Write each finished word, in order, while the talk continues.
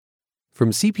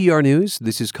From CPR News,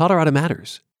 this is Colorado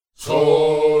Matters.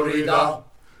 소리다,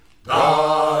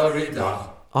 다리다.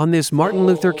 On this Martin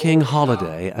Luther King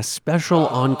holiday, a special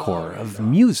encore of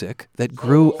music that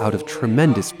grew out of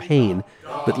tremendous pain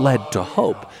but led to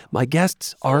hope. My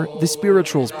guests are the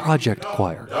Spirituals Project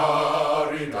Choir.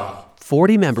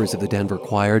 40 members of the Denver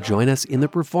Choir join us in the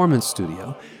performance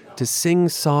studio to sing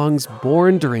songs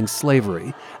born during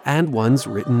slavery and ones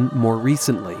written more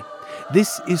recently.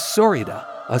 This is Sorida,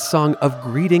 a song of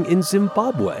greeting in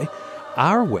Zimbabwe,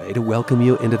 our way to welcome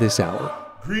you into this hour.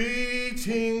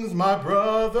 Greetings, my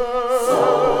brother.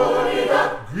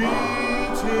 Sorida.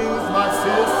 Greetings, my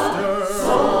sister.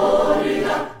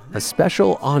 Sorida. A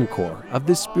special encore of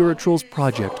the Spirituals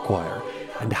Project Choir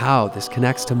and how this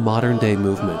connects to modern-day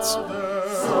movements.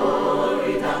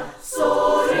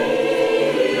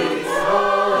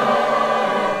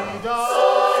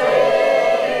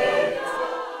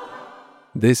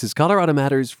 This is Colorado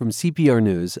Matters from CPR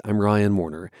News. I'm Ryan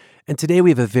Warner, and today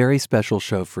we have a very special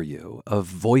show for you of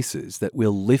voices that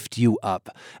will lift you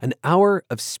up. An hour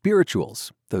of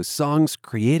spirituals, those songs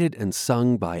created and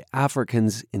sung by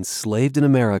Africans enslaved in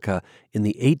America in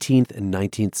the 18th and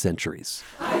 19th centuries.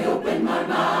 I open my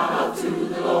mouth to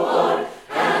the Lord,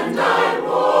 and I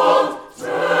won't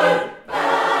turn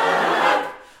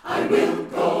back. I will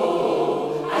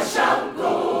go, I shall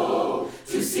go,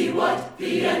 to see what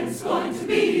the end's going to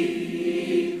be.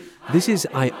 This is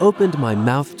I Opened My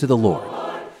Mouth to the Lord.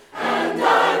 And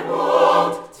I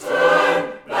won't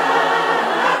turn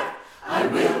back. I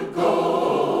will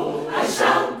go, I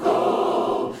shall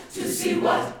go, to see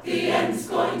what the end's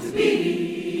going to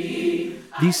be.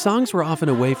 These songs were often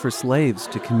a way for slaves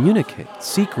to communicate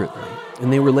secretly,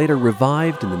 and they were later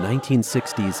revived in the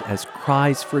 1960s as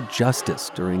cries for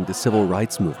justice during the Civil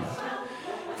Rights Movement.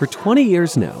 For 20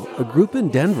 years now, a group in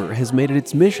Denver has made it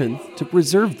its mission to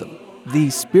preserve them.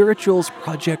 The Spirituals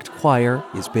Project Choir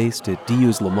is based at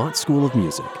DU's Lamont School of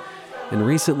Music, and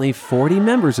recently 40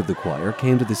 members of the choir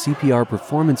came to the CPR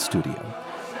Performance Studio.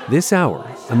 This hour,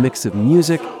 a mix of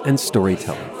music and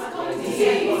storytelling.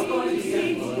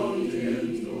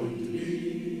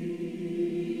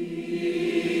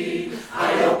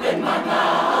 I open my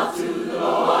mouth to the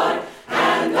Lord,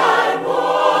 and I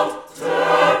won't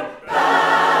turn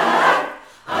back.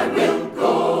 I will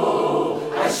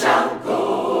go, I shall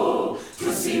go,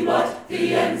 to see what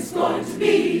the end's going to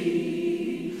be.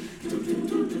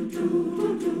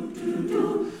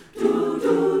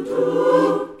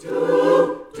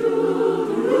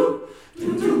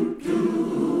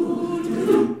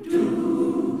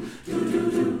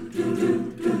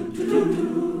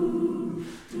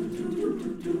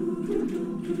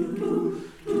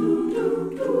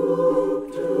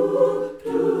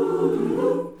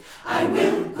 I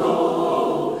will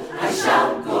go, I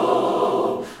shall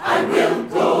go, I will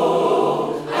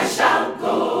go, I shall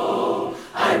go,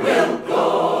 I will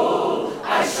go,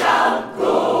 I shall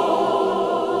go,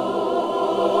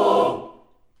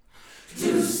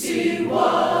 to see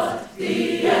what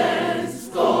the end's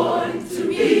going to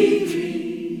be.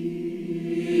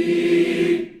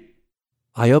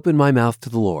 I Open My Mouth to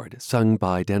the Lord, sung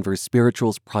by Denver's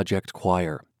Spirituals Project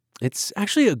Choir. It's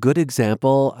actually a good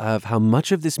example of how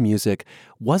much of this music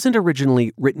wasn't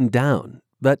originally written down,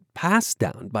 but passed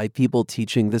down by people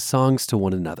teaching the songs to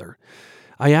one another.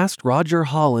 I asked Roger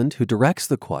Holland, who directs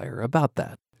the choir, about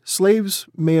that. Slaves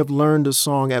may have learned a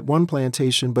song at one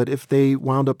plantation, but if they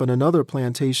wound up in another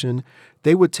plantation,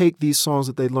 they would take these songs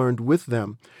that they learned with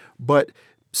them. But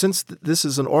since this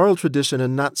is an oral tradition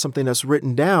and not something that's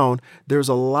written down, there's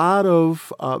a lot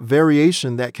of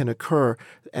variation that can occur,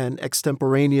 and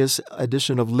extemporaneous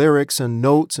addition of lyrics and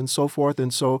notes and so forth.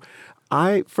 And so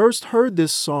I first heard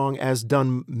this song as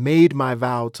done made my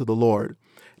vow to the Lord,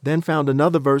 then found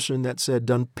another version that said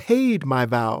done paid my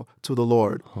vow to the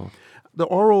Lord. Huh. The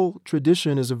oral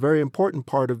tradition is a very important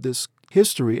part of this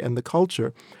history and the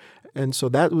culture. And so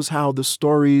that was how the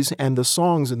stories and the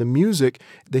songs and the music,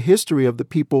 the history of the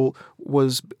people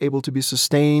was able to be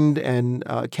sustained and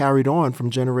carried on from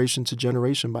generation to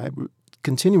generation by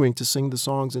continuing to sing the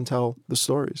songs and tell the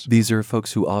stories. These are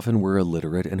folks who often were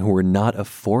illiterate and who were not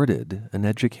afforded an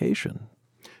education.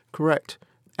 Correct.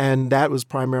 And that was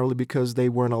primarily because they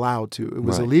weren't allowed to. It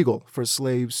was Right. illegal for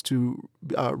slaves to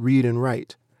read and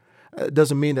write. It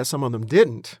doesn't mean that some of them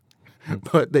didn't,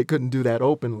 but they couldn't do that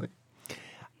openly.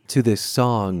 To this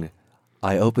song,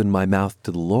 I Open My Mouth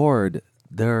to the Lord,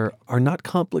 there are not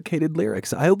complicated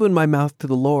lyrics. I open my mouth to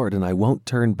the Lord and I won't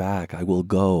turn back. I will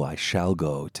go, I shall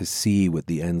go, to see what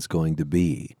the end's going to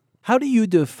be. How do you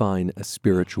define a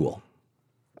spiritual?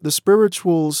 The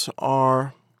spirituals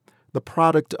are the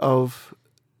product of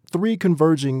three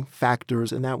converging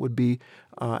factors, and that would be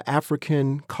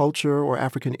African culture or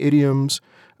African idioms,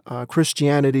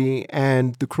 Christianity,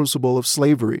 and the crucible of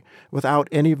slavery. Without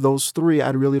any of those three,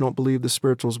 I really don't believe the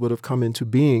spirituals would have come into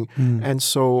being. And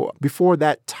so before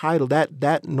that title,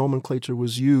 that nomenclature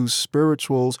was used,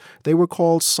 spirituals, they were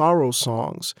called sorrow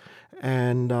songs.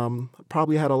 And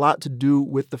probably had a lot to do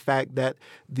with the fact that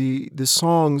the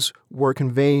songs were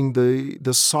conveying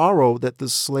the sorrow that the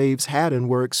slaves had and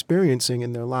were experiencing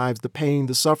in their lives, the pain,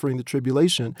 the suffering, the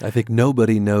tribulation. I think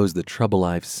nobody knows the trouble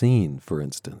I've seen, for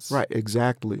instance. Right,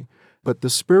 exactly. But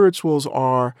the spirituals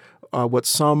are what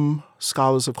some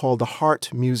scholars have called the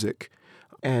heart music.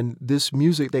 And this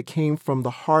music that came from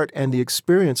the heart and the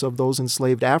experience of those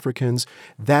enslaved Africans,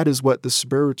 that is what the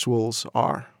spirituals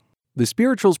are. The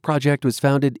Spirituals Project was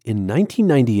founded in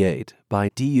 1998 by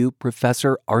DU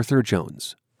professor Arthur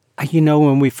Jones.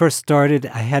 When we first started,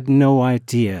 I had no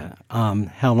idea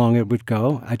how long it would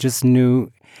go. I just knew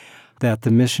that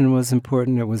the mission was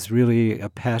important. It was really a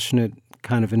passionate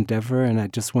kind of endeavor, and I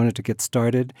just wanted to get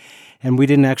started. And we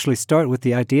didn't actually start with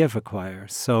the idea of a choir.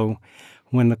 So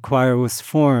when the choir was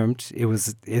formed, it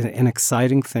was an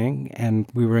exciting thing, and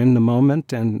we were in the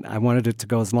moment, and I wanted it to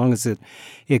go as long as it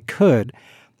could.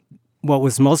 What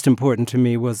was most important to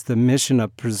me was the mission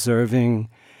of preserving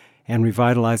and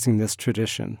revitalizing this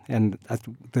tradition. And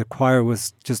the choir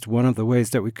was just one of the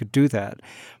ways that we could do that.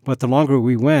 But the longer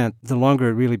we went, the longer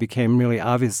it really became really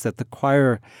obvious that the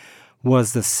choir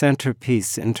was the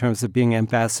centerpiece in terms of being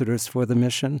ambassadors for the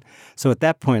mission. So at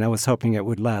that point, I was hoping it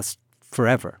would last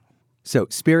forever. So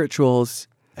spirituals,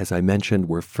 as I mentioned,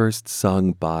 were first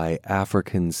sung by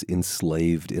Africans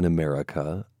enslaved in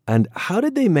America. And how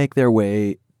did they make their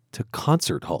way to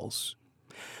concert halls?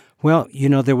 Well,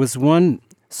 there was one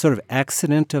sort of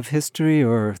accident of history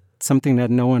or something that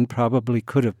no one probably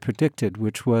could have predicted,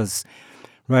 which was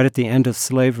right at the end of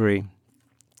slavery.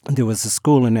 There was a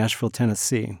school in Nashville,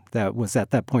 Tennessee, that was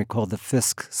at that point called the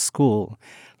Fisk School,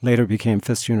 later became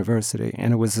Fisk University.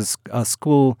 And it was a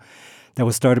school that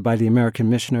was started by the American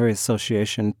Missionary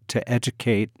Association to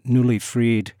educate newly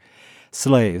freed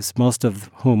slaves, most of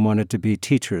whom wanted to be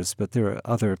teachers, but there are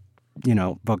other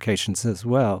vocations as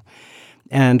well.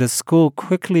 And the school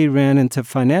quickly ran into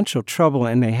financial trouble,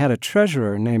 and they had a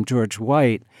treasurer named George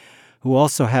White, who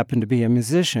also happened to be a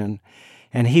musician.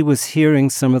 And he was hearing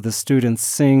some of the students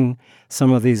sing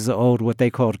some of these old, what they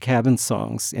called cabin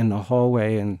songs in the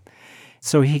hallway. And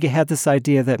so he had this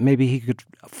idea that maybe he could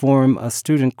form a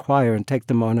student choir and take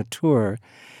them on a tour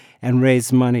and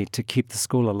raise money to keep the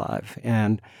school alive.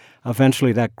 And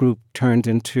eventually that group turned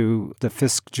into the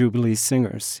Fisk Jubilee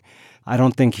Singers. I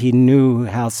don't think he knew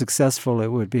how successful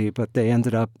it would be, but they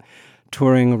ended up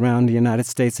touring around the United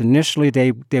States. Initially,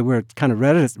 they were kind of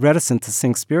reticent to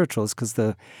sing spirituals because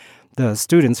the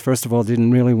students, first of all, didn't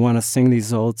really want to sing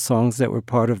these old songs that were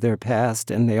part of their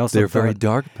past, and they also Their very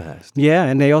dark past. Yeah,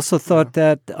 and they also thought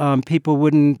that people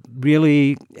wouldn't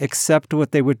really accept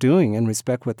what they were doing and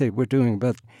respect what they were doing,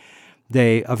 but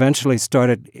they eventually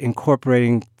started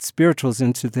incorporating spirituals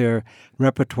into their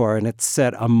repertoire, and it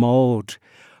set a mold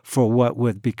for what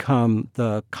would become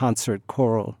the concert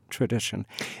choral tradition.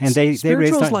 And they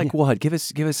spirituals raised like what? Give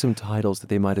us some titles that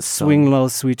they might have sung. Swing Low,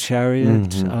 Sweet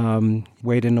Chariot,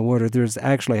 Wade in the Water.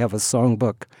 I have a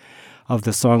songbook of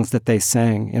the songs that they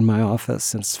sang in my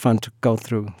office, and it's fun to go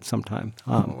through sometime.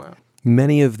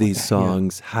 Many of these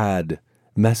songs had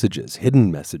messages,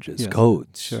 hidden messages,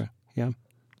 codes. Sure, yeah.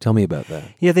 Tell me about that.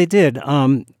 Yeah, they did.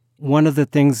 One of the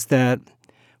things that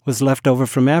was left over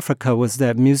from Africa was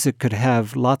that music could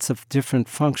have lots of different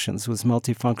functions, was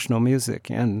multifunctional music.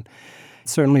 And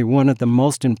certainly one of the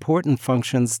most important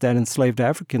functions that enslaved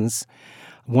Africans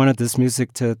wanted this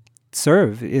music to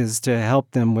serve is to help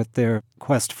them with their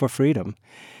quest for freedom.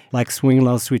 Like Swing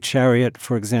Low, Sweet Chariot,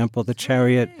 for example, the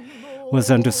chariot was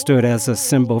understood as a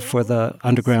symbol for the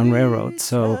Underground Railroad.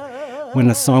 So when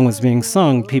the song was being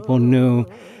sung, people knew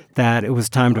that it was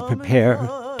time to prepare,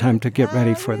 time to get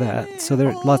ready for that. So there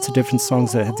are lots of different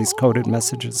songs that had these coded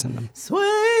messages in them.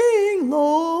 Swing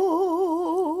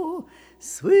low,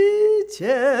 sweet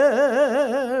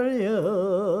chariot,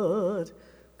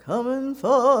 coming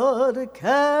for to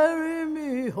carry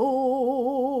me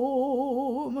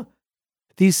home.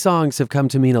 These songs have come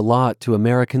to mean a lot to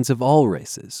Americans of all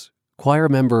races. Choir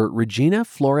member Regina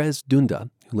Flores Dunda,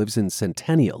 who lives in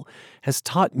Centennial, has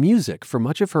taught music for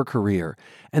much of her career,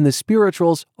 and the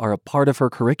spirituals are a part of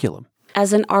her curriculum.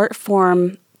 As an art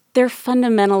form, they're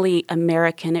fundamentally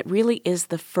American. It really is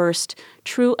the first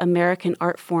true American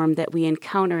art form that we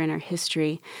encounter in our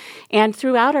history. And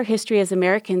throughout our history as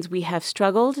Americans, we have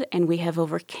struggled and we have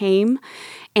overcame.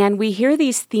 And we hear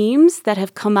these themes that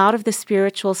have come out of the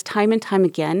spirituals time and time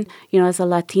again. You know, as a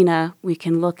Latina, we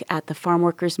can look at the farm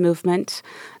workers movement,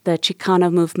 the Chicana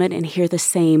movement, and hear the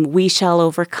same, we shall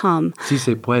overcome. Si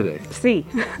se puede. Sí.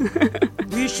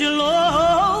 We shall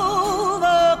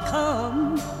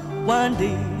overcome one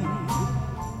day.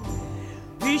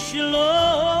 We shall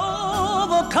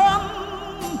overcome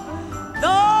the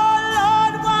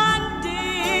Lord one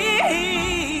day.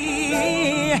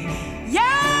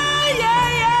 Yeah.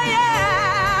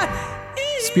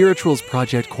 Spirituals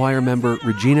Project choir member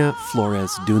Regina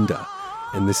Flores Dunda.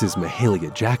 And this is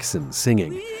Mahalia Jackson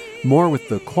singing. More with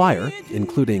the choir,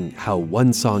 including how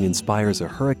one song inspires a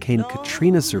Hurricane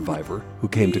Katrina survivor who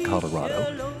came to Colorado,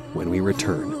 when we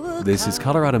return. This is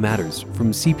Colorado Matters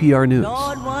from CPR News.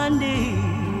 Lord, one day.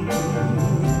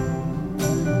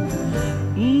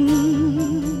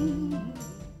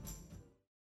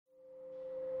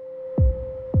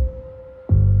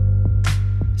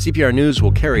 CPR News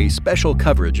will carry special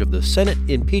coverage of the Senate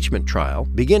impeachment trial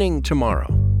beginning tomorrow.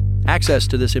 Access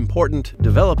to this important,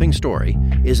 developing story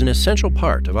is an essential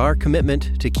part of our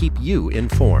commitment to keep you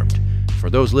informed. For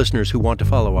those listeners who want to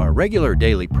follow our regular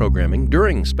daily programming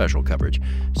during special coverage,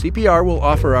 CPR will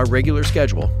offer our regular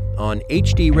schedule on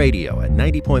HD Radio at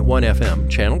 90.1 FM,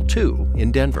 Channel 2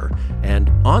 in Denver,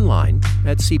 and online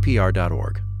at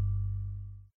cpr.org.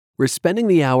 We're spending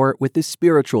the hour with the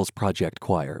Spirituals Project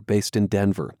Choir based in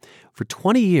Denver. For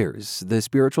 20 years, the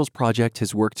Spirituals Project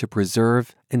has worked to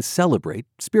preserve and celebrate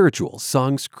spirituals,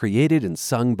 songs created and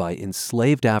sung by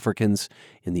enslaved Africans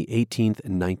in the 18th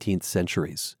and 19th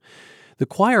centuries. The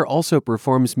choir also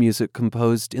performs music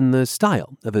composed in the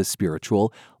style of a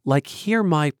spiritual, like Hear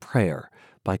My Prayer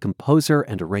by composer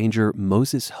and arranger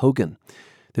Moses Hogan.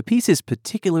 The piece is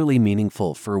particularly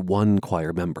meaningful for one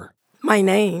choir member. My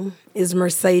name is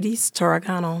Mercedes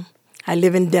Toragano. I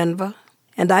live in Denver,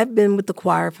 and I've been with the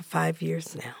choir for 5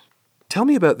 years now. Tell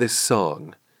me about this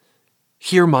song,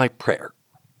 Hear My Prayer.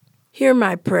 Hear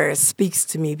My Prayer speaks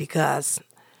to me because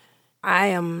I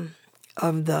am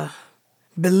of the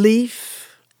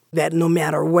belief that no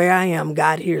matter where I am,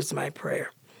 God hears my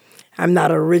prayer. I'm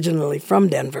not originally from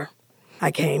Denver. I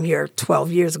came here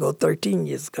 12 years ago, 13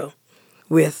 years ago,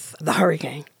 with the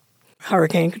Hurricane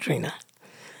Katrina.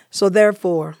 So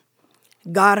therefore,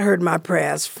 God heard my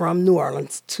prayers from New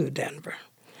Orleans to Denver.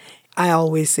 I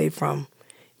always say from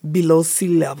below sea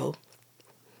level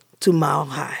to mile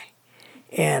high.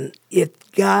 And if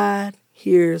God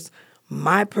hears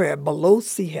my prayer below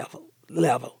sea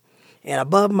level and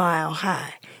above mile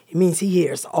high, it means he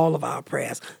hears all of our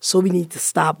prayers. So we need to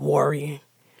stop worrying.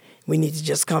 We need to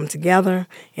just come together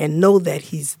and know that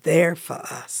he's there for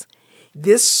us.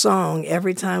 This song,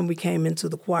 every time we came into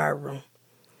the choir room,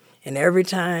 and every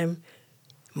time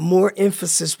more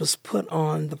emphasis was put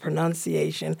on the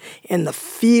pronunciation and the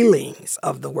feelings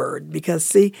of the word. Because,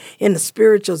 see, in the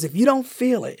spirituals, if you don't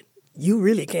feel it, you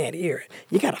really can't hear it.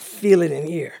 You got to feel it in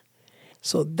here.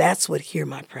 So that's what Hear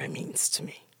My Prayer means to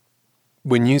me.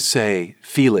 When you say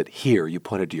feel it here, you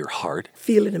point it to your heart?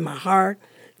 Feel it in my heart,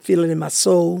 feel it in my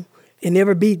soul, in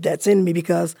every beat that's in me,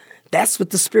 because that's what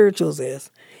the spirituals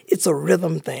is. It's a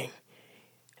rhythm thing.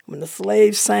 When the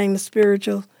slaves sang the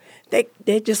spirituals,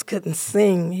 they just couldn't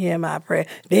sing Hear My Prayer.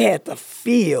 They had to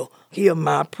feel Hear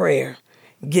My Prayer.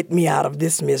 Get me out of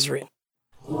this misery.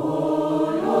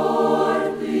 Oh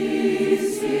Lord,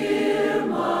 please hear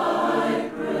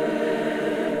my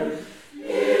prayer.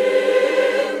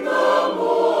 In the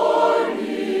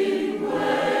morning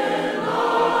when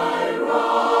I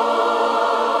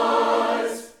rise,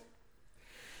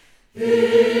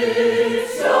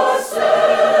 it's your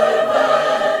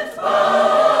servant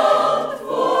bound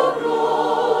for glory.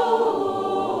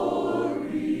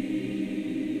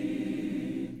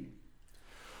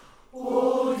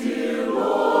 Oh dear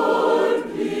Lord,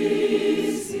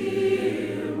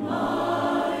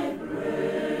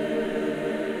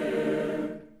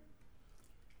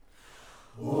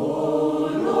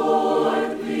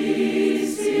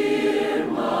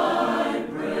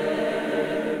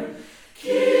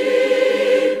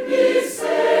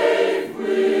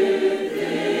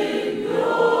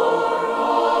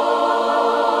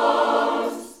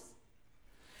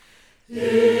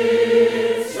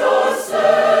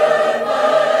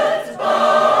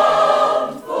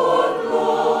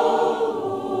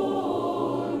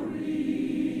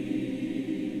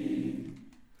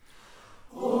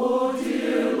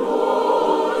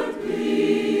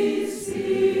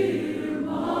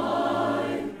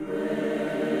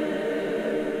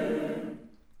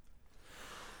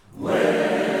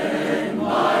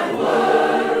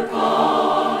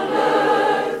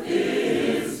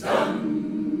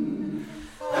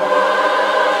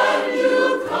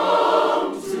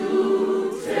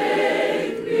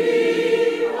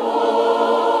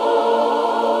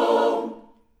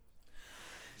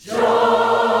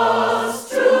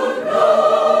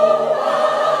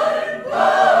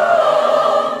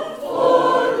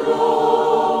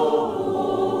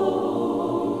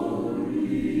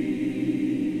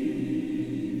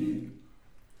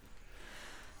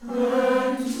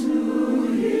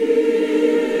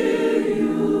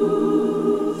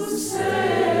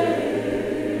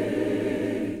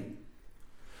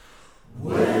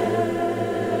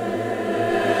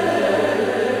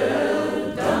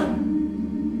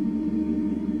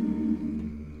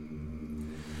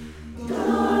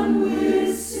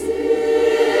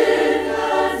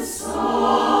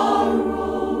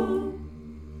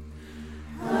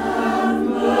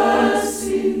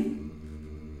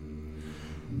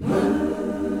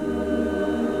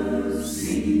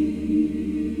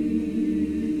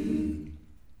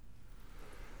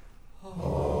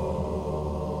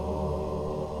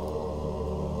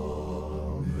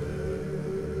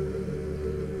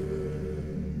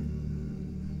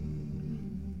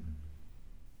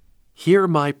 Hear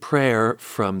My Prayer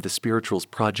from the Spirituals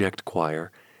Project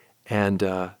Choir. And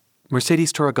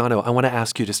Mercedes Torregano, I want to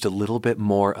ask you just a little bit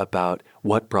more about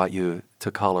what brought you to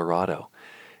Colorado.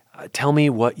 Tell me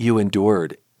what you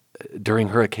endured during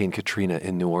Hurricane Katrina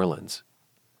in New Orleans.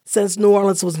 Since New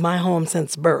Orleans was my home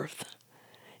since birth,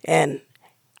 and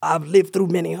I've lived through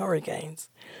many hurricanes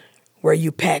where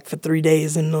you pack for 3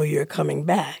 days and know you're coming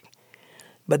back.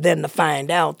 But then to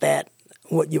find out that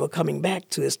what you were coming back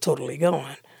to is totally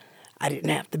gone. I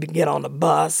didn't have to get on a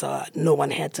bus, or no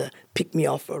one had to pick me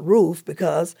off a roof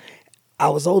because I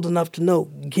was old enough to know,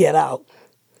 get out.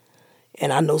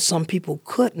 And I know some people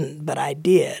couldn't, but I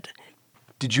did.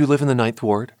 Did you live in the Ninth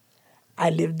Ward? I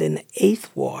lived in the 8th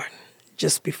Ward,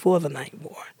 just before the Ninth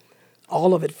Ward.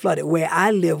 All of it flooded. Where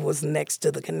I lived was next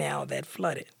to the canal that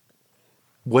flooded.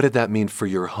 What did that mean for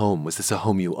your home? Was this a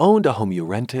home you owned, a home you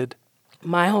rented?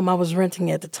 My home I was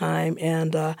renting at the time,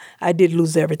 and I did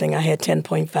lose everything. I had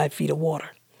 10.5 feet of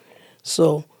water.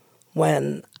 So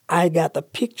when I got the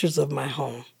pictures of my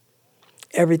home,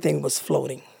 everything was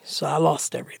floating. So I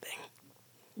lost everything.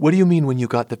 What do you mean when you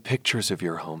got the pictures of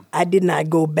your home? I did not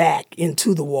go back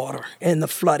into the water and the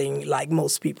flooding like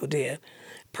most people did.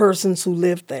 Persons who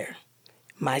lived there,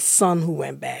 my son who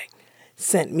went back,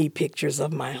 sent me pictures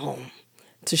of my home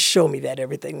to show me that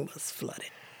everything was flooded.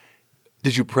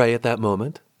 Did you pray at that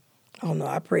moment? Oh, no,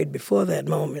 I prayed before that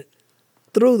moment,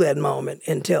 through that moment,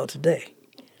 until today.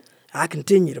 I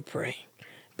continue to pray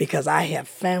because I have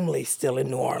family still in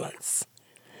New Orleans.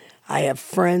 I have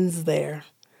friends there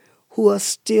who are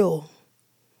still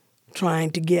trying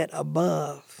to get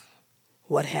above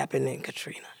what happened in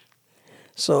Katrina.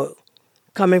 So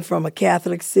coming from a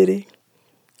Catholic city,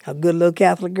 a good little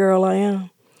Catholic girl I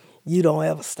am, you don't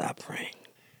ever stop praying.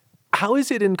 How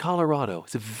is it in Colorado?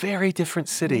 It's a very different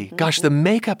city. Mm-hmm. Gosh, the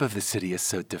makeup of the city is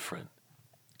so different.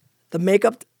 The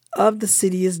makeup of the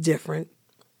city is different.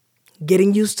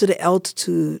 Getting used to the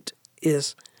altitude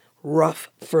is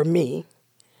rough for me.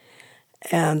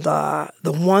 And the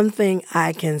one thing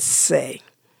I can say,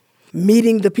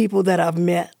 meeting the people that I've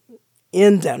met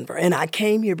in Denver, and I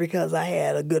came here because I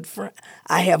had a good friend.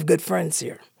 I have good friends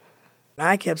here.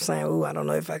 I kept saying, "Ooh, I don't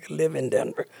know if I could live in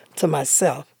Denver," to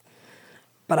myself.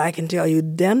 But I can tell you,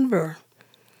 Denver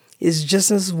is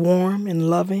just as warm and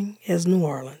loving as New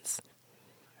Orleans.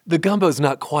 The gumbo's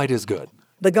not quite as good.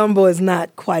 The gumbo is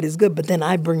not quite as good, but then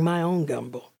I bring my own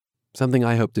gumbo. Something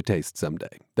I hope to taste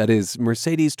someday. That is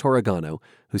Mercedes Torregano,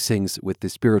 who sings with the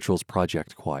Spirituals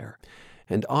Project Choir.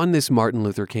 And on this Martin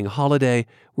Luther King holiday,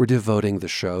 we're devoting the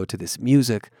show to this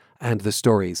music and the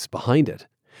stories behind it.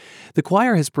 The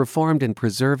choir has performed and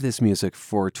preserved this music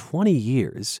for 20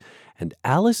 years, and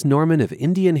Alice Norman of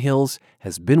Indian Hills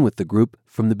has been with the group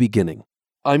from the beginning.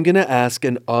 I'm going to ask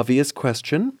an obvious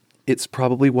question. It's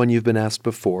probably one you've been asked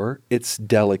before. It's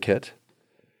delicate.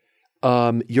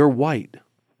 You're white,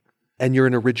 and you're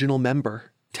an original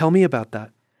member. Tell me about that.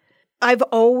 I've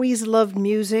always loved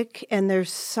music, and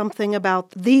there's something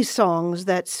about these songs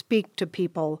that speak to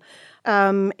people.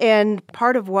 And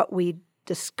part of what we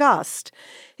discussed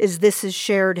is this is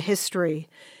shared history,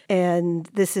 and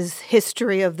this is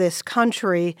history of this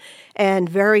country, and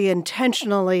very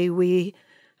intentionally we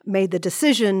made the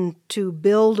decision to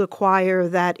build a choir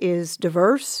that is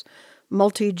diverse,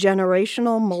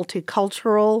 multi-generational,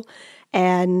 multicultural,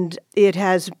 and it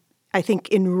has, I think,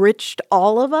 enriched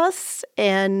all of us.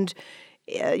 And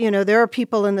there are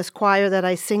people in this choir that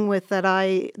I sing with that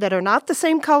are not the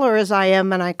same color as I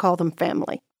am, and I call them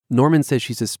family. Norman says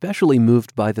she's especially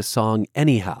moved by the song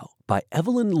Anyhow by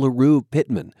Evelyn LaRue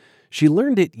Pittman. She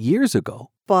learned it years ago.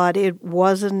 But it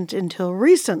wasn't until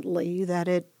recently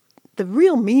that the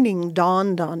real meaning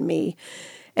dawned on me.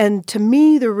 And to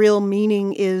me, the real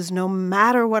meaning is no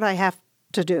matter what I have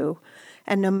to do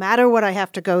and no matter what I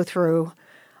have to go through,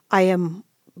 I am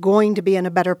going to be in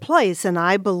a better place. And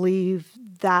I believe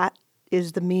that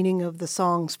is the meaning of the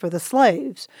songs for the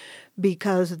slaves,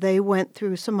 because they went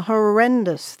through some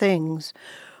horrendous things.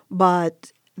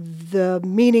 But the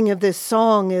meaning of this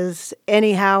song is,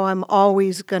 anyhow, I'm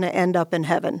always going to end up in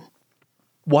heaven.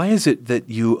 Why is it that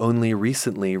you only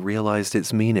recently realized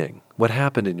its meaning? What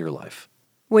happened in your life?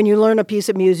 When you learn a piece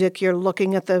of music, you're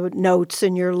looking at the notes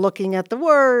and you're looking at the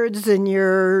words and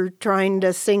you're trying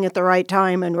to sing at the right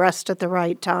time and rest at the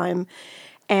right time.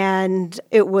 And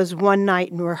it was one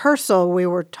night in rehearsal, we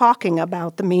were talking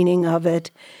about the meaning of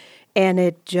it, and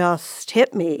it just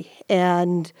hit me.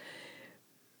 And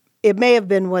it may have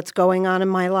been what's going on in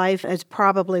my life. It's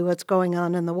probably what's going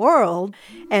on in the world.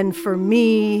 And for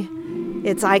me,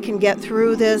 it's I can get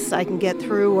through this. I can get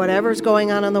through whatever's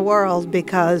going on in the world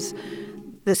because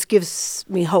this gives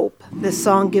me hope. This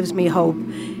song gives me hope.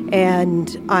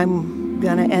 and I'm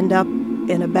going to end up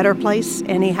in a better place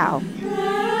anyhow.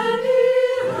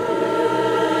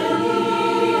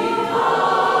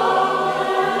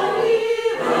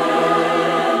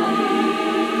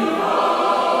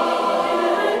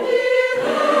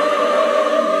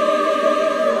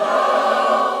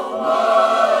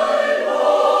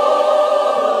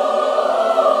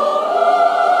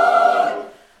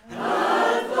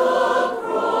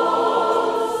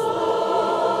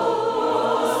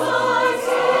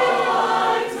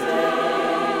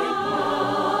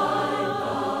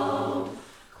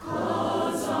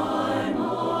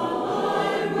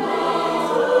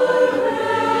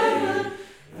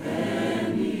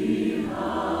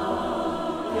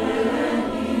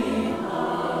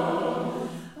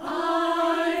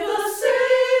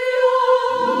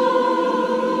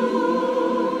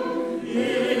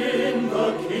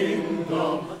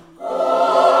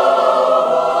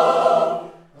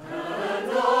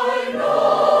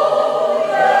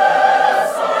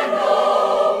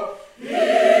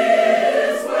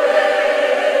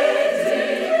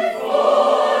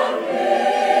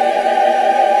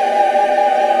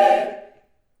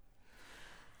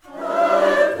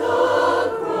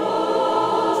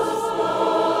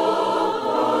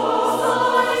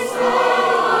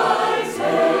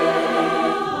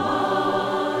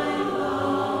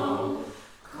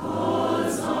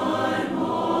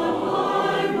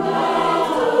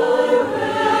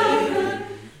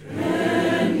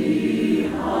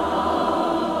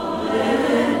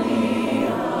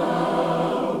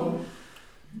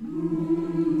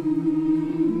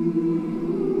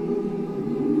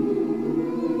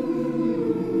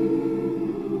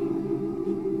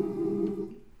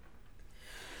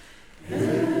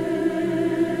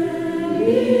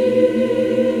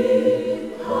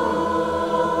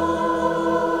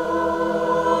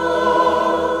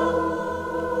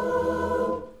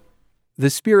 The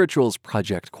Spirituals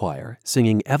Project Choir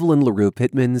singing Evelyn LaRue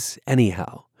Pittman's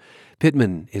Anyhow.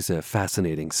 Pittman is a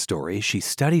fascinating story. She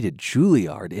studied at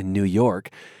Juilliard in New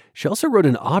York. She also wrote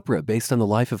an opera based on the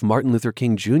life of Martin Luther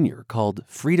King Jr. called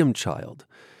Freedom Child.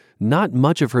 Not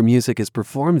much of her music is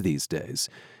performed these days,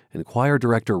 and choir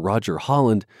director Roger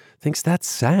Holland thinks that's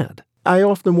sad. I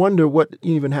often wonder what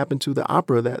even happened to the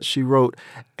opera that she wrote,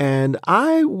 and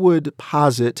I would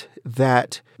posit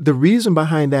that the reason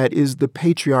behind that is the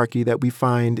patriarchy that we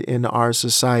find in our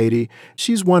society.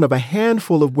 She's one of a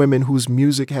handful of women whose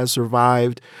music has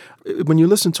survived. When you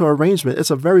listen to her arrangement,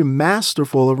 it's a very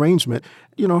masterful arrangement.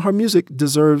 You know, her music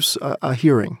deserves a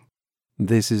hearing.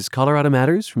 This is Colorado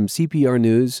Matters from CPR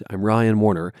News. I'm Ryan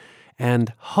Warner,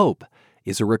 and hope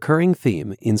is a recurring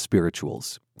theme in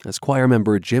spirituals, as choir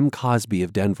member Jim Cosby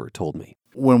of Denver told me.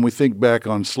 When we think back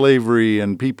on slavery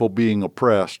and people being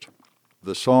oppressed,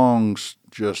 the songs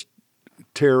just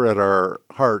tear at our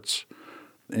hearts,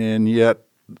 and yet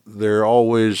they're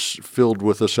always filled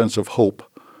with a sense of hope.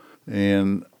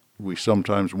 And we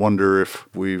sometimes wonder if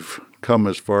we've come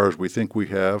as far as we think we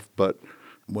have, but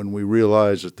when we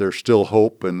realize that there's still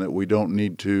hope and that we don't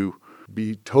need to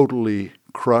be totally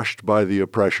crushed by the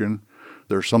oppression,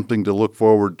 there's something to look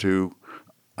forward to.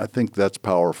 I think that's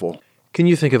powerful. Can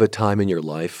you think of a time in your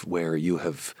life where you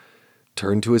have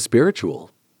turned to a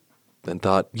spiritual and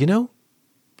thought, you know,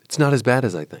 it's not as bad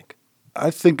as I think?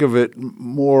 I think of it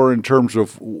more in terms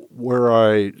of where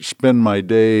I spend my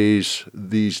days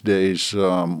these days,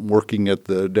 working at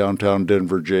the downtown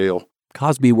Denver jail.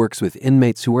 Cosby works with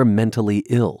inmates who are mentally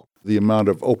ill. The amount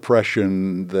of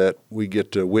oppression that we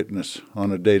get to witness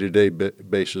on a day-to-day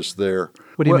basis there.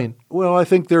 What do you mean? Well, I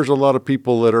think there's a lot of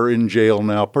people that are in jail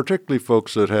now, particularly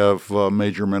folks that have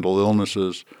major mental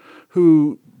illnesses,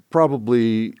 who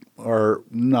probably are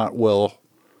not well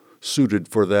suited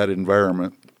for that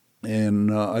environment.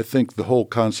 And I think the whole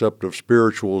concept of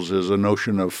spirituals is a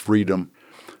notion of freedom.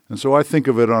 And so I think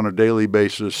of it on a daily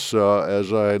basis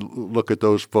as I look at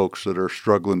those folks that are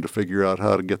struggling to figure out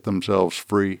how to get themselves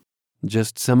free.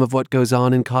 Just some of what goes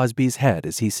on in Cosby's head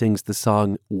as he sings the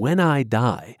song When I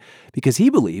Die, because he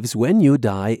believes when you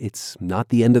die, it's not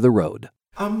the end of the road.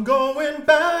 I'm going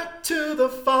back to the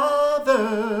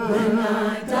Father. When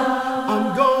I die.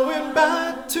 I'm going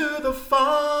back to the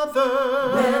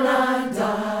Father. When I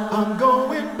die. I'm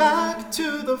going back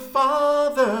to the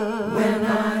Father. When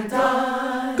I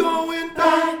die. Going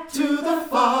back to the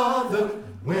Father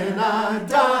when I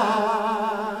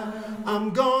die.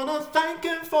 I'm gonna thank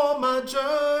Him for my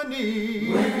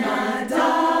journey. When I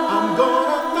die. I'm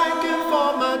gonna thank Him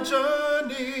for my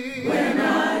journey. When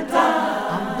I die.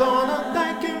 I'm gonna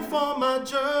thank Him for my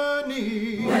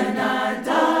journey. When I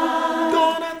die.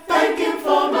 Gonna thank Him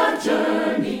for my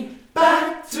journey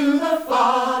back to the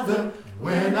Father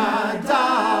when I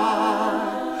die.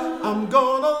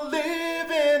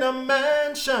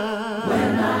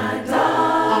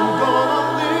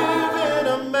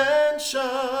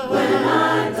 When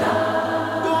I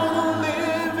die, gonna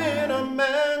live in a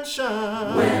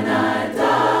mansion. When I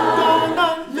die,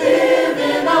 gonna live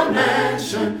in a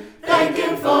mansion.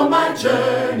 Thanking for my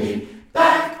journey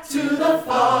back to the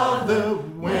Father.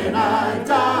 When I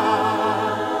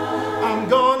die, I'm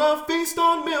gonna feast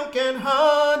on milk and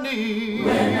honey.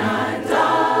 When I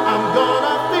die, I'm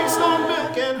gonna feast on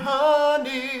milk and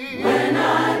honey. When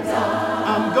I die,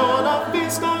 I'm gonna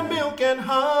feast on milk and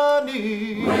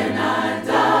honey. When I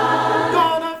die,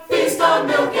 gonna feast on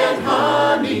milk and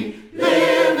honey.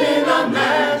 Live in a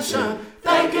mansion,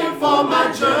 thanking for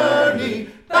my journey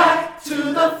back to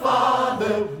the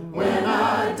Father. When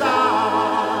I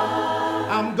die,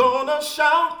 I'm gonna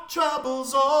shout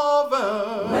troubles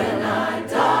over. When I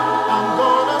die, I'm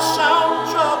gonna shout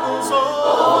troubles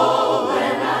over.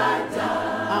 When I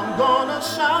die, I'm gonna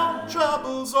shout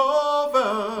troubles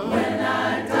over. When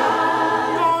I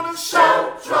die, gonna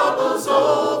shout troubles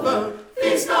over.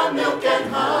 Feast on milk and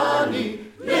honey.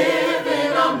 Live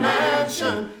in a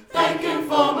mansion, thanking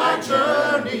for my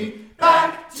journey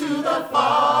back to the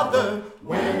Father.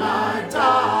 When I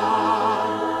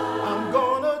die, I'm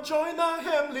gonna join the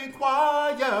heavenly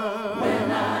choir.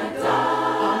 When I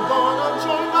die, I'm gonna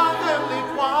join the heavenly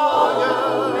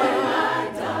choir. When I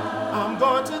die, I'm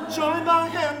going to join the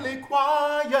heavenly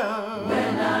choir.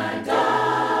 When I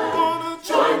die, gonna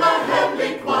join the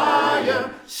heavenly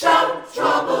choir. Shout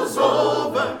troubles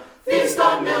over, feast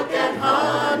on milk and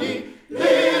honey.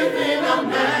 Live in a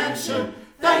mansion,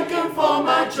 thanking for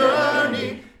my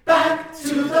journey back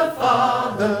to the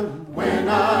Father. When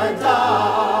I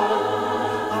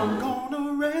die, I'm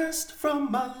gonna rest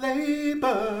from my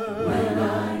labor. When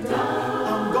I die,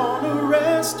 I'm gonna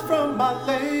rest from my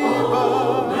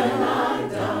labor. When I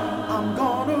die, I'm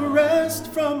gonna rest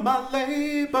from my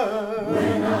labor.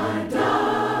 When I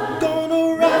die,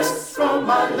 gonna rest from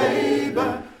my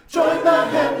labor. Join the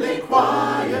heavenly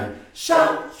choir,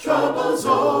 shout troubles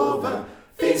over.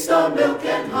 Feast on milk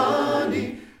and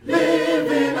honey,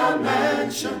 live in a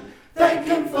mansion, thank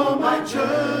Him for my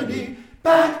journey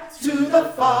back to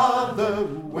the Father.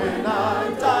 When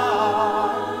I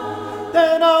die,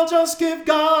 then I'll just give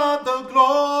God the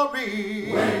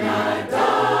glory. When I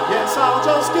die, yes, I'll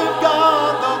just give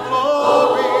God the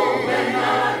glory. Oh, when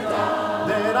I die,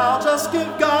 then I'll just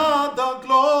give God the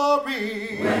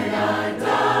glory. When I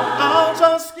die, I'll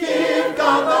just give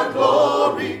God the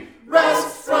glory.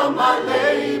 Rest from my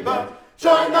labor,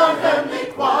 join the heavenly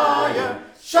choir,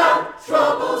 shout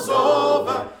troubles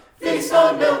over, feast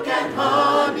on milk and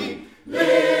honey,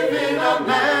 live in a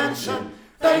mansion,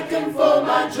 thank Him for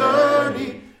my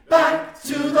journey back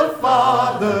to the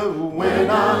Father. When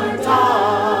I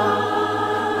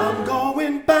die, I'm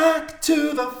going back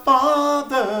to the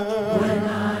Father. When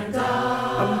I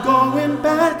die, I'm going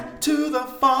back to the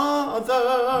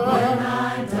Father. When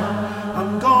I die,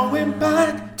 I'm going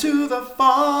back to the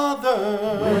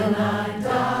Father. When I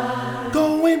die,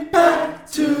 going back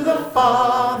to the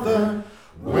Father.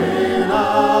 When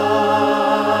I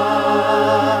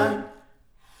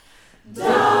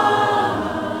die,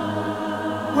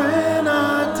 when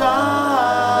I die.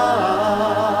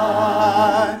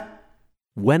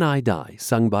 When I Die,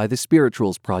 sung by the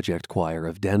Spirituals Project Choir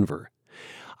of Denver.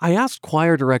 I asked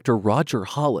choir director Roger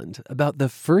Holland about the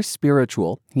first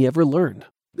spiritual he ever learned.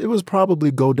 It was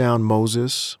probably Go Down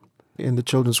Moses in the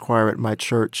children's choir at my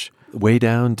church. Way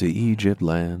down to Egypt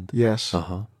land. Yes.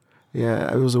 Uh-huh.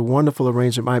 Yeah, it was a wonderful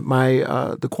arrangement.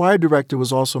 The choir director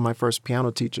was also my first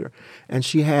piano teacher, and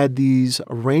she had these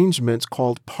arrangements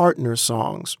called partner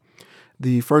songs.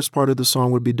 The first part of the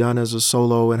song would be done as a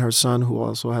solo, and her son, who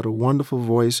also had a wonderful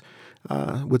voice,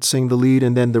 would sing the lead,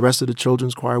 and then the rest of the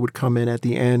children's choir would come in at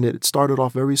the end. It started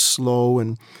off very slow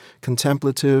and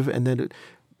contemplative, and then it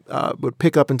would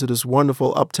pick up into this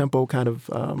wonderful up-tempo kind of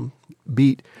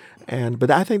beat.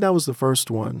 But I think that was the first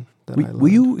one that I learned. Will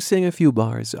you sing a few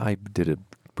bars? I did a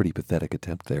pretty pathetic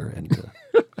attempt there. And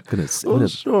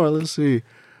sure. Let's see.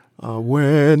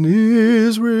 When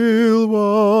Israel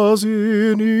was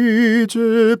in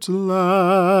Egypt's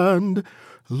land,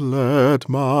 let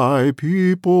my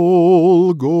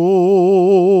people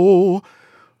go.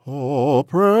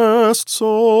 Oppressed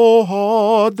so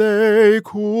hard they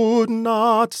could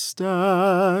not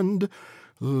stand,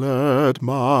 let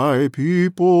my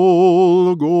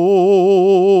people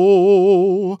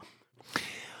go.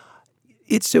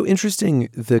 It's so interesting,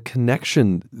 the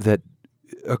connection that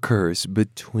occurs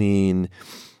between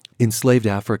enslaved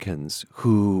Africans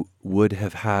who would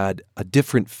have had a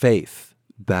different faith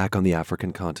back on the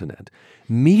African continent,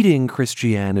 meeting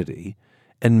Christianity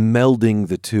and melding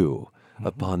the two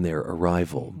upon their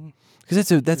arrival. Because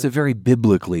that's a very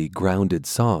biblically grounded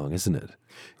song, isn't it,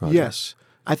 Roger? Yes.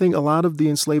 I think a lot of the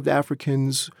enslaved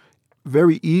Africans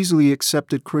very easily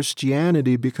accepted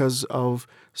Christianity because of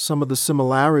some of the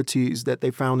similarities that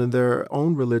they found in their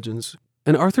own religions.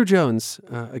 And Arthur Jones,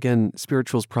 again,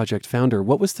 Spirituals Project founder,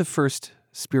 what was the first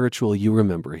spiritual you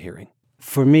remember hearing?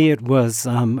 For me, it was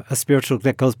a spiritual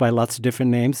that goes by lots of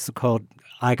different names called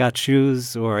I Got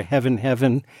Shoes or Heaven,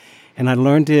 Heaven. And I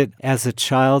learned it as a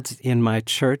child in my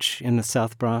church in the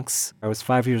South Bronx. I was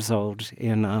 5 years old,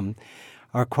 and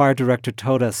our choir director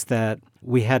told us that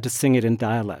we had to sing it in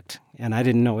dialect, and I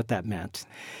didn't know what that meant.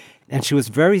 And she was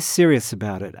very serious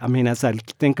about it. I mean, as I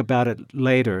think about it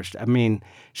later, I mean,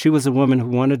 she was a woman who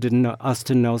wanted us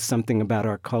to know something about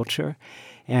our culture,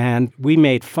 and we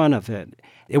made fun of it.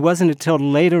 It wasn't until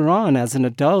later on, as an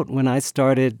adult, when I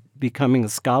started becoming a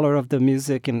scholar of the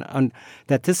music, and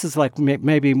that this is like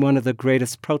maybe one of the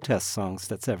greatest protest songs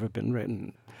that's ever been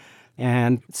written.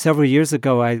 And several years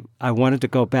ago, I wanted to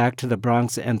go back to the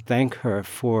Bronx and thank her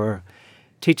for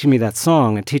teaching me that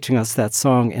song and teaching us that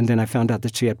song. And then I found out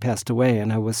that she had passed away,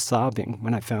 and I was sobbing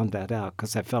when I found that out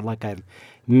because I felt like I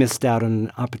missed out on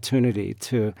an opportunity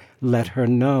to let her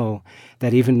know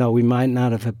that even though we might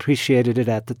not have appreciated it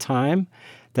at the time,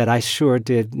 that I sure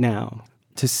did now.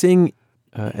 To sing,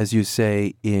 as you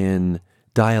say, in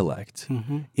dialect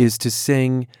is to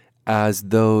sing as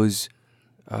those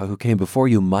who came before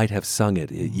you might have sung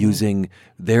it, using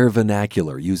their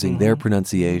vernacular, using their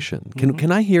pronunciation.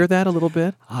 Can I hear that a little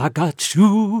bit? I got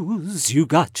shoes, you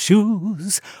got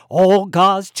shoes, all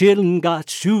God's children got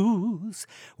shoes.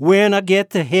 When I get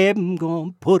to heaven,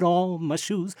 gonna put on my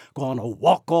shoes, gonna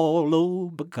walk all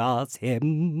over God's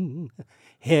heaven.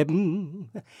 Heaven,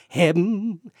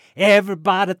 heaven,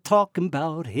 everybody talking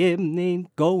about heaven,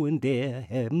 ain't going there.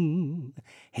 Heaven,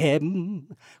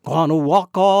 heaven, gonna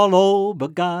walk all over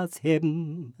God's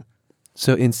heaven.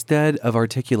 So instead of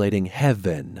articulating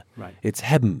heaven, right, it's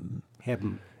heaven.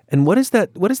 Heaven. And what does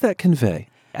that convey?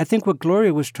 I think what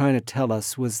Gloria was trying to tell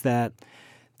us was that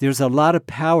there's a lot of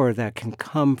power that can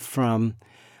come from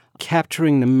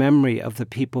capturing the memory of the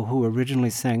people who originally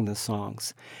sang the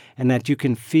songs, and that you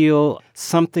can feel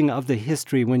something of the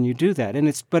history when you do that.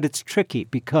 But it's tricky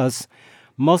because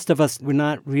most of us were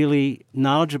not really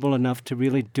knowledgeable enough to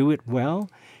really do it well.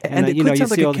 And it could sound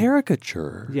like a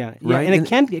caricature. Yeah, right? And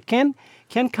it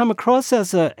can come across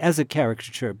as a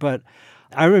caricature, but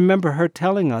I remember her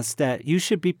telling us that you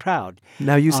should be proud.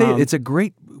 Now, you say it's a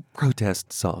great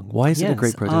protest song. Why is it a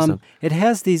great protest song? It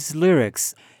has these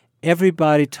lyrics,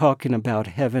 everybody talking about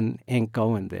heaven ain't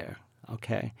going there,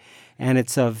 okay? And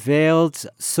it's a veiled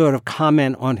sort of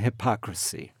comment on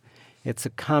hypocrisy. It's a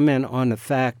comment on the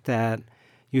fact that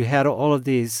you had all of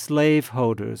these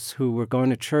slaveholders who were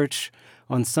going to church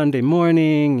on Sunday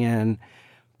morning and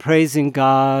praising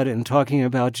God and talking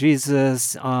about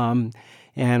Jesus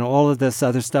and all of this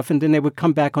other stuff. And then they would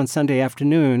come back on Sunday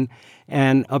afternoon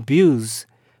and abuse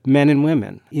men and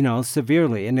women,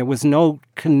 severely. And there was no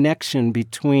connection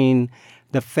between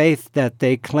the faith that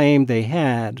they claimed they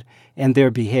had and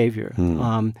their behavior.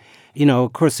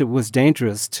 Of course, it was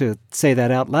dangerous to say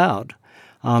that out loud.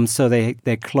 So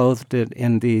they clothed it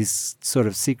in these sort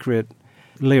of secret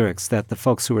lyrics that the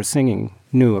folks who were singing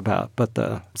knew about, but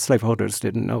the slaveholders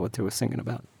didn't know what they were singing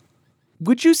about.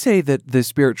 Would you say that the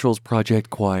Spirituals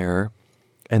Project Choir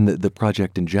and the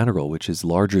project in general, which is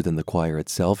larger than the choir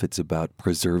itself, it's about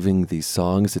preserving these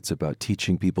songs, it's about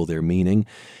teaching people their meaning,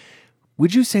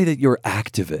 would you say that you're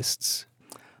activists?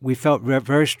 We felt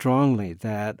very strongly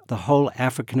that the whole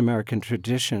African-American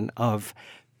tradition of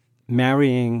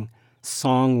marrying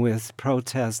song with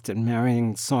protest and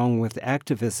marrying song with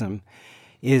activism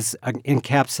is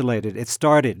encapsulated. It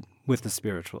started with the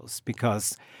Spirituals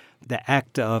because the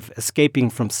act of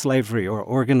escaping from slavery or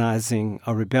organizing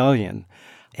a rebellion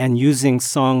and using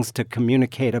songs to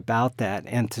communicate about that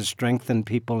and to strengthen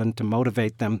people and to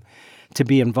motivate them to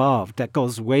be involved, that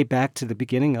goes way back to the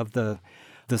beginning of the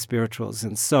Spirituals.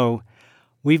 And so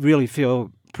we really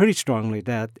feel pretty strongly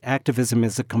that activism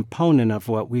is a component of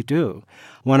what we do.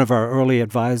 One of our early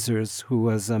advisors, who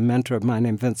was a mentor of mine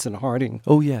named Vincent Harding.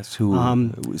 Oh, yes, who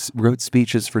wrote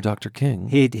speeches for Dr. King.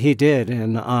 He did,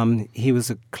 and he was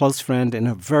a close friend and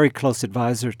a very close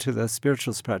advisor to the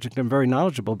Spirituals Project and very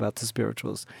knowledgeable about the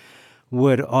Spirituals,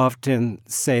 would often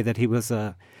say that he was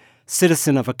a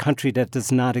citizen of a country that does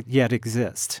not yet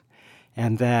exist,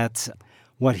 and that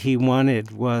what he wanted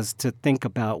was to think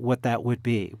about what that would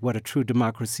be, what a true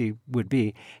democracy would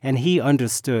be. And he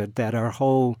understood that our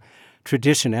whole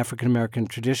tradition, African-American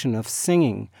tradition of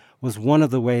singing, was one of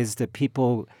the ways that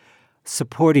people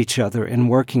support each other in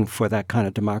working for that kind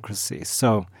of democracy.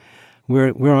 So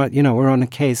we're on a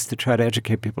case to try to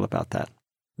educate people about that.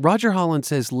 Roger Holland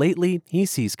says lately he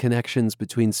sees connections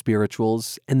between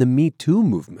spirituals and the Me Too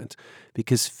movement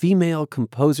because female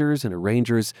composers and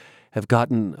arrangers have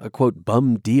gotten a, quote,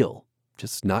 bum deal,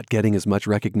 just not getting as much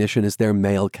recognition as their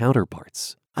male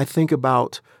counterparts. I think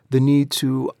about the need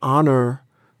to honor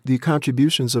the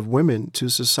contributions of women to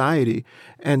society.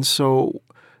 And so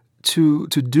to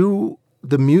do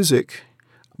the music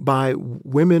by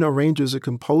women arrangers and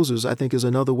composers, I think, is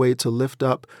another way to lift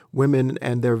up women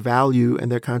and their value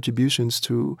and their contributions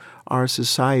to our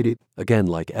society. Again,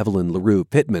 like Evelyn LaRue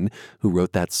Pittman, who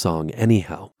wrote that song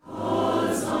Anyhow.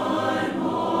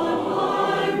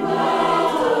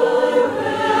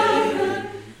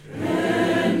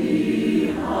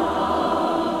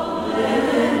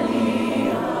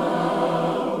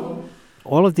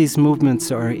 All of these movements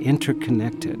are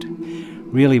interconnected.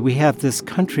 Really, we have this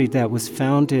country that was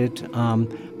founded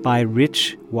by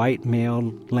rich white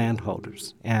male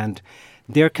landholders, and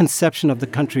their conception of the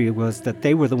country was that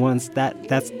they were the ones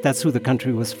that's who the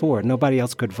country was for. Nobody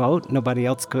else could vote. Nobody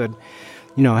else could,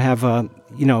 have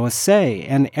a say.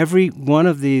 And every one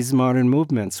of these modern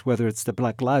movements, whether it's the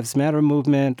Black Lives Matter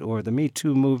movement or the Me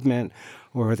Too movement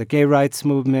or the gay rights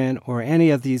movement or any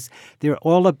of these, they're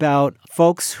all about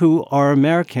folks who are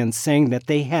Americans saying that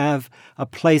they have a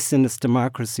place in this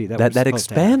democracy that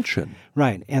expansion.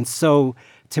 Right. And so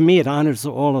to me, it honors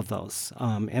all of those.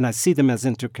 And I see them as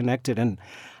interconnected. And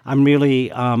I'm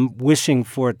really wishing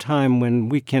for a time when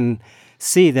we can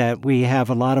see that we have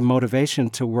a lot of motivation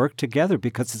to work together,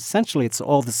 because essentially it's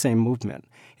all the same movement.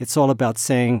 It's all about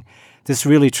saying this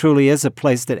really truly is a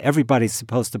place that everybody's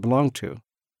supposed to belong to.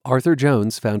 Arthur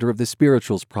Jones, founder of the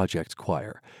Spirituals Project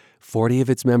Choir, 40 of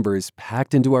its members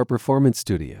packed into our performance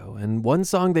studio, and one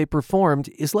song they performed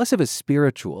is less of a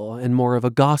spiritual and more of a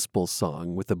gospel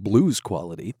song with a blues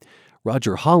quality.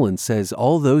 Roger Holland says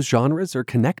all those genres are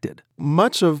connected.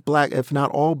 Much of Black, if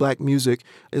not all Black music,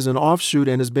 is an offshoot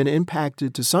and has been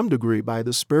impacted to some degree by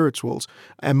the spirituals.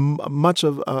 And much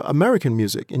of American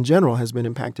music in general has been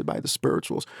impacted by the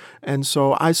spirituals. And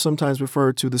so I sometimes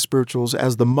refer to the spirituals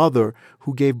as the mother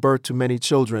who gave birth to many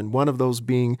children, one of those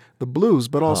being the blues,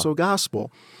 but also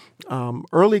gospel.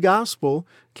 Early gospel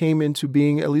came into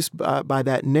being, at least by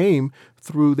that name,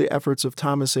 through the efforts of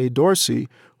Thomas A. Dorsey,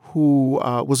 who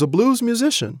was a blues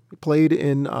musician, played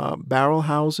in barrel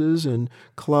houses and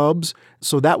clubs.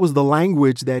 So that was the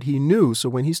language that he knew. So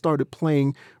when he started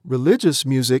playing religious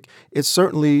music, it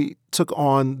certainly took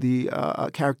on the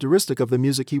characteristic of the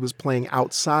music he was playing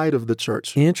outside of the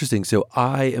church. Interesting. So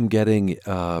I am getting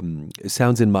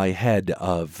sounds in my head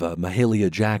of Mahalia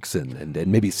Jackson and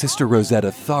maybe Sister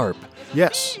Rosetta Tharpe.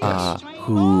 Yes.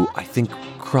 Who I think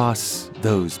cross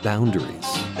those boundaries.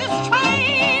 This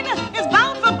train is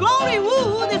bound for glory,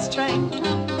 woo, this train.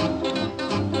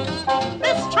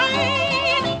 This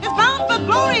train is bound for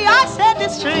glory, I said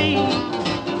this train.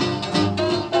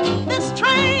 This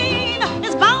train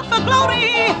is bound for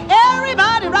glory,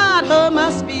 everybody ride her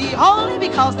must be holy,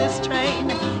 because this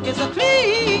train is a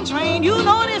clean train, you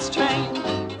know this train.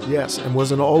 Yes, and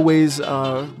wasn't always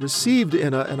received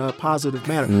in a positive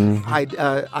manner.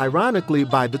 Mm-hmm. Ironically,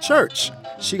 by the church.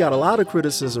 She got a lot of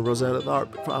criticism, Rosetta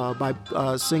Tharpe, by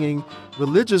singing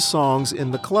religious songs in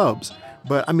the clubs.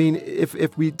 But, I mean,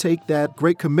 if we take that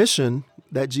Great Commission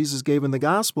that Jesus gave in the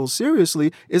gospel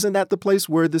seriously, isn't that the place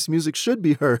where this music should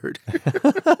be heard?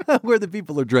 Where the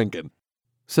people are drinking.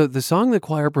 So the song the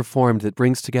choir performed that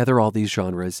brings together all these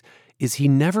genres is He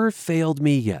Never Failed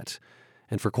Me Yet.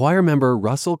 And for choir member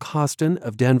Russell Costin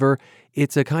of Denver,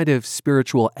 it's a kind of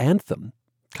spiritual anthem.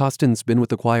 Costin's been with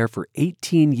the choir for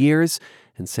 18 years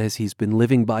and says he's been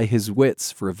living by his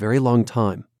wits for a very long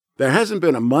time. There hasn't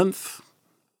been a month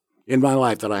in my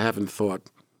life that I haven't thought,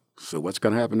 so what's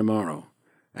going to happen tomorrow?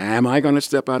 Am I going to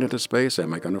step out into space?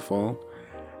 Am I going to fall?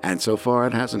 And so far,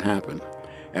 it hasn't happened.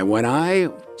 And when I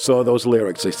saw those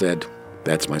lyrics, I said,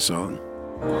 that's my song.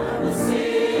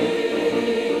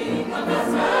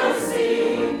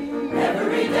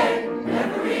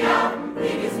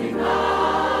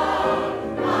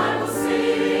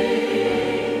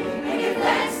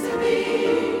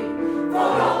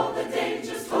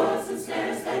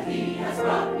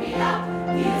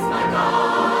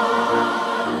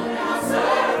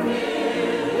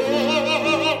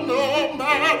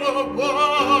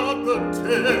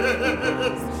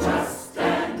 Trust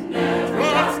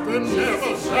and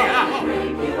never shall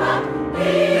bring you up.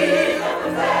 He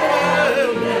never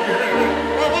failed me.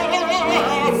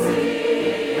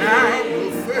 I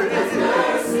will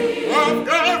sing of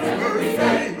God's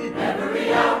mercy.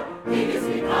 Every hour He gives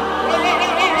me power.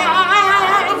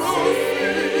 I will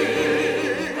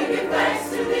sing and give thanks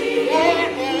to Thee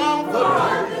for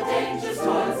all the dangers,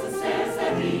 toils, and snares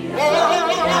that He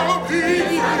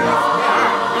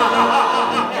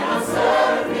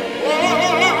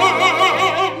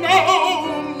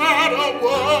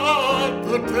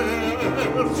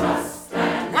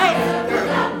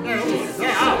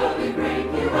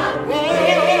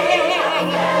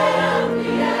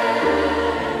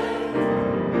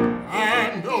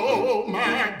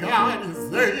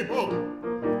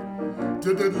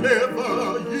to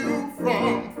deliver you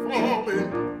from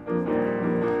falling.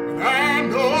 And I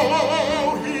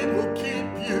know he will keep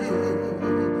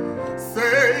you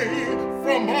safe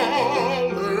from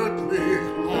all earthly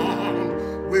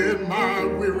harm. When my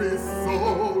weary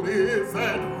soul is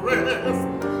at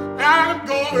rest, I'm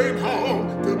going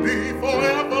home to be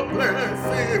forever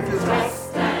blessed. If you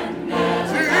trust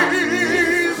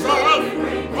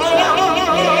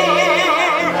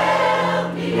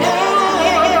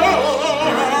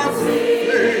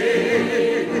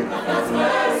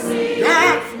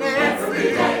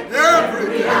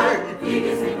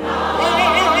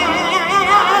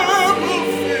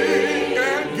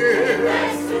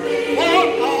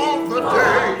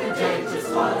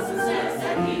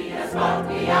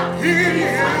and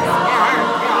Jesus,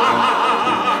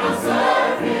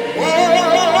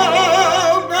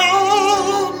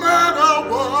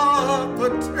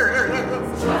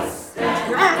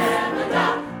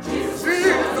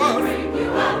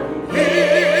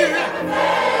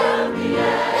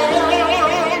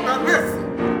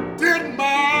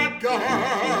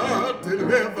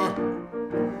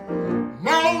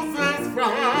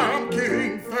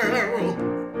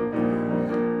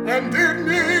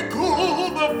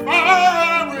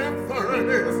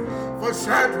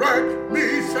 Shadrach,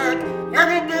 Meshach,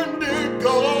 and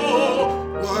Abednego.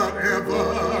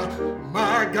 Whatever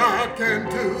my God can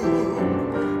do,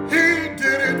 he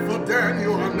did it for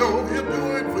Daniel. I know he'll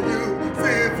do it for you.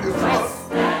 See if you trust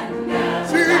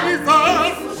Jesus.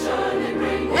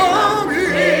 Oh, he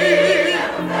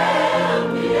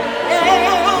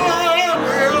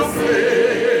will see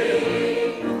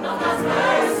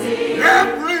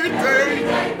every day,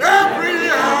 every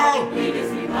hour.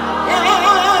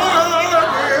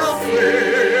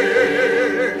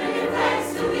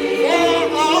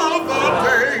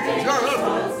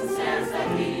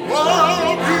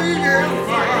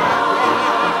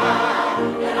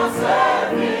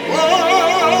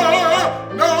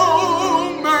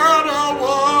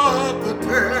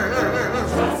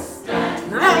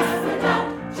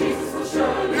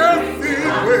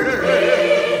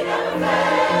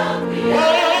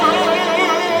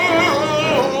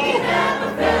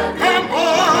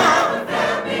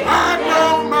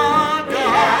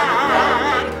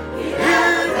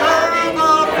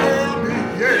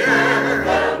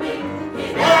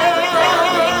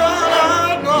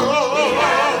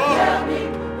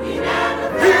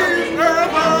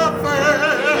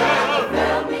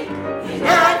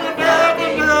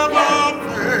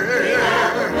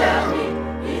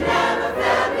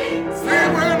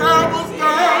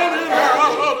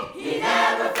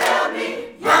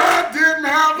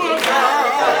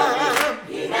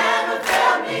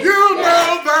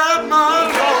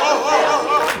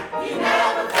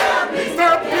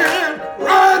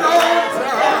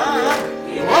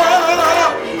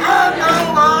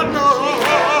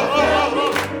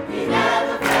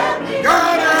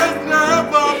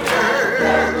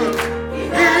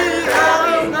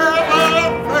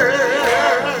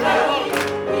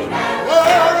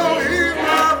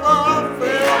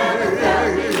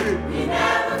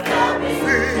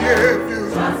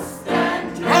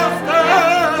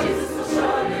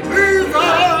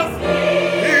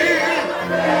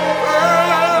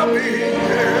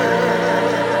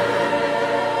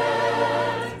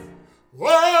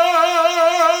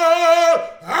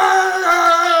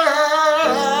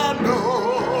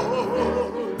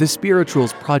 The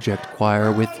Spirituals Project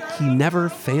Choir with He Never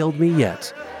Failed Me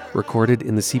Yet, recorded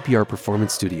in the CPR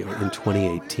Performance Studio in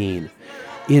 2018.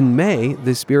 In May,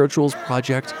 the Spirituals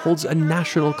Project holds a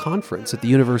national conference at the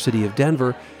University of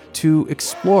Denver to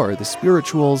explore the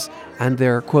spirituals and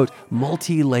their, quote,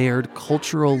 multi-layered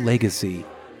cultural legacy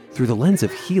through the lens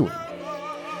of healing.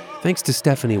 Thanks to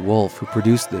Stephanie Wolf, who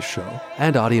produced this show,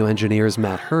 and audio engineers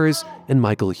Matt Hers and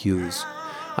Michael Hughes.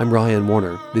 I'm Ryan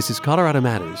Warner. This is Colorado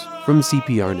Matters from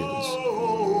CPR News.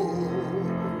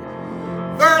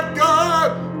 That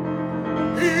God,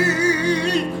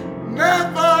 He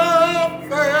never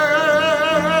failed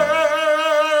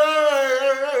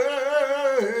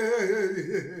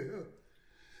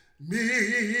me.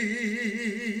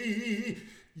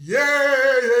 Yeah.